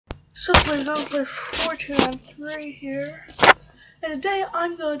So please don't play Fortune on 3 here. And today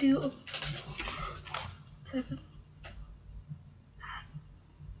I'm gonna do a second.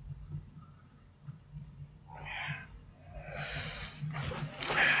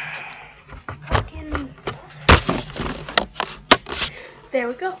 There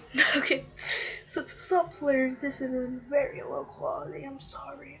we go. Okay. So some players, this is in very low quality, I'm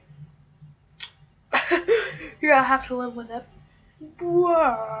sorry. You're gonna have to live with it.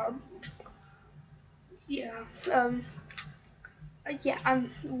 Whoa. Yeah,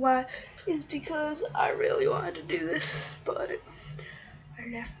 why is because I really wanted to do this, but I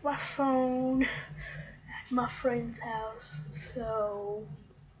left my phone at my friend's house, so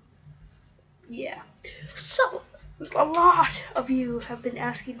yeah. So a lot of you have been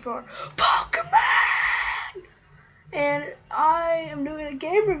asking for Pokemon, and I am doing a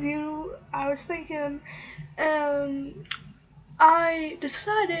game review. I was thinking, I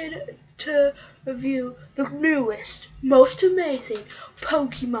decided to review the newest, most amazing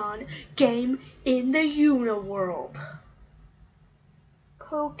Pokemon game in the Uniworld.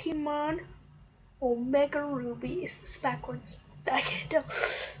 Pokemon Omega Ruby. It's backwards. I can't tell.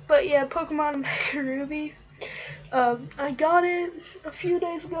 But yeah, Pokemon Omega Ruby. I got it a few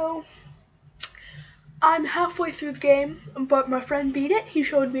days ago. I'm halfway through the game, but my friend beat it. He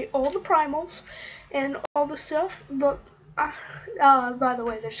showed me all the primals and all the stuff, but by the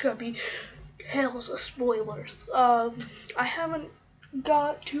way, there's gonna be hells of spoilers. I haven't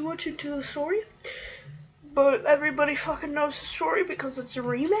got too much into the story, but everybody fucking knows the story because it's a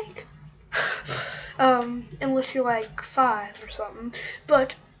remake. Unless you're like 5 or something.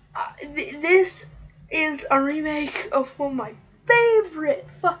 But this is a remake of one of my favorite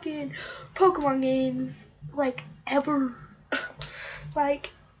fucking Pokemon games, like, ever. Like,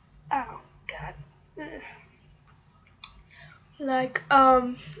 oh god. Like,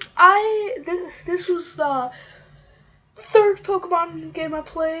 this was the third Pokemon game I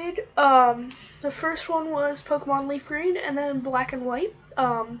played. The first one was Pokemon Leaf Green, and then Black and White.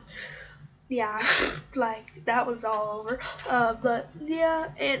 Yeah, like, that was all over. But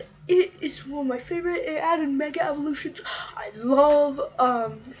yeah, and it is one of my favorite. It added Mega Evolutions. I love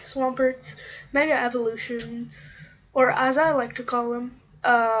Swampert's Mega Evolution, or as I like to call him,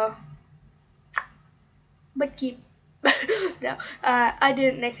 Mudkip. No, I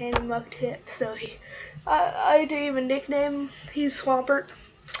didn't nickname him Mudkip, so I didn't even nickname him. He's Swampert.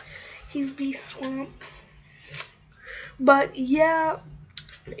 He's the Swamps. But yeah,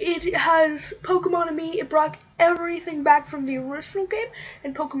 it has Pokemon and me. It brought everything back from the original game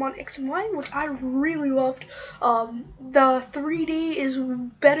and Pokemon X and Y, which I really loved. The 3D is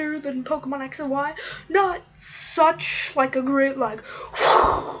better than Pokemon X and Y. Not such like a great like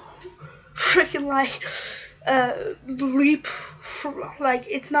freaking like leap from, like,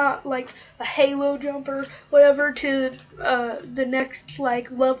 it's not like a Halo jump or whatever to the next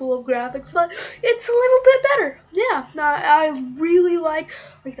like level of graphics, but it's a little bit better. Yeah, I really like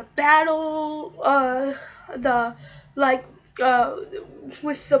the battle, the like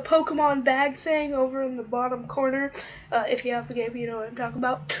with the Pokemon bag thing over in the bottom corner. If you have the game, you know what I'm talking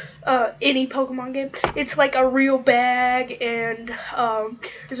about. Any Pokemon game, it's like a real bag, and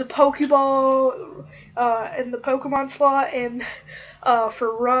there's a Pokeball in the Pokemon slot, and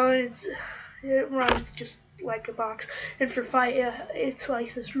for runs, it runs just like a box, and for fight, it's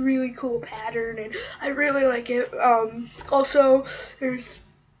like this really cool pattern, and I really like it. Also, there's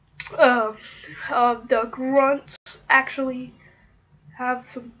the grunts actually have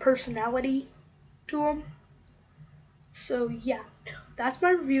some personality to them. So yeah, that's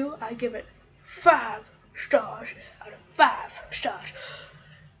my review. I give it 5 stars out of 5 stars.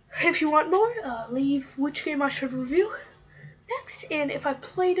 If you want more, leave which game I should review next, and if I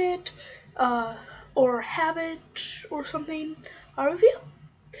played it, or have it, or something, I'll review.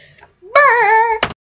 Bye!